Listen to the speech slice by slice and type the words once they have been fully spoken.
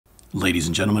Ladies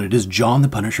and gentlemen, it is John the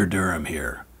Punisher Durham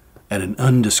here, at an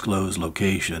undisclosed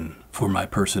location for my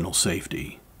personal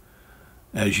safety.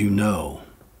 As you know,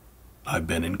 I've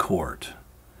been in court.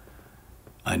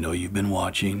 I know you've been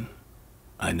watching.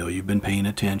 I know you've been paying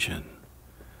attention.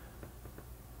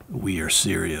 We are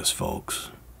serious,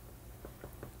 folks.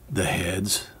 The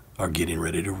heads are getting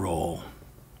ready to roll.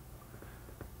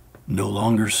 No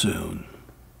longer soon.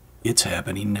 It's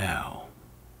happening now.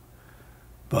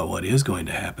 But what is going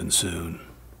to happen soon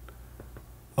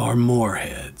are more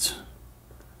heads.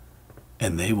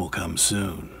 And they will come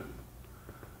soon.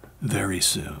 Very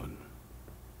soon.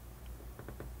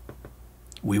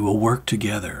 We will work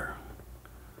together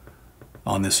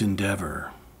on this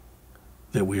endeavor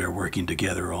that we are working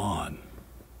together on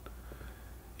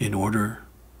in order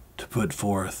to put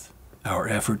forth our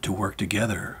effort to work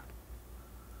together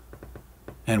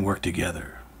and work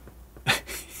together.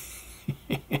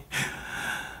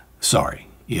 Sorry,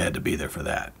 you had to be there for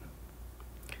that.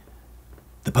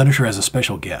 The Punisher has a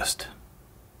special guest.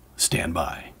 Stand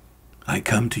by. I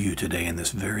come to you today in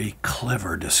this very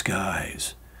clever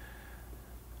disguise,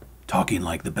 talking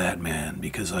like the Batman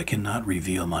because I cannot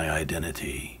reveal my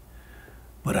identity.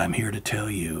 But I'm here to tell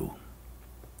you,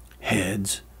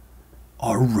 heads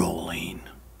are rolling.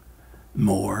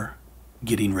 More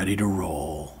getting ready to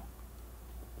roll.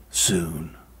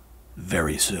 Soon.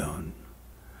 Very soon.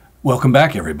 Welcome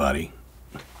back, everybody.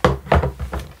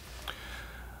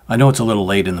 I know it's a little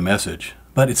late in the message,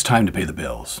 but it's time to pay the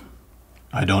bills.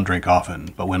 I don't drink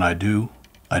often, but when I do,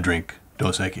 I drink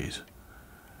Dos Equis.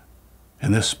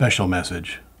 And this special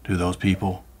message to those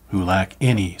people who lack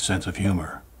any sense of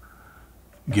humor: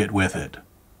 get with it,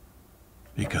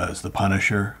 because the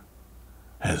Punisher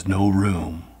has no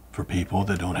room for people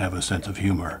that don't have a sense of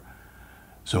humor.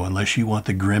 So unless you want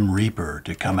the Grim Reaper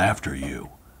to come after you,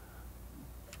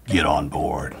 get on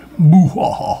board.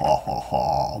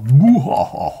 Boo-ha-ha-ha-ha-ha.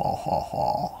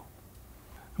 Boo-ha-ha-ha-ha-ha.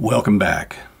 Welcome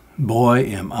back. Boy,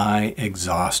 am I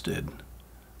exhausted.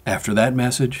 After that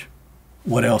message,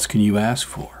 what else can you ask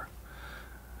for?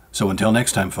 So until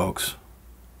next time, folks,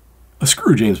 a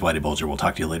Screw James Whitey Bulger. We'll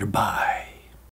talk to you later. Bye.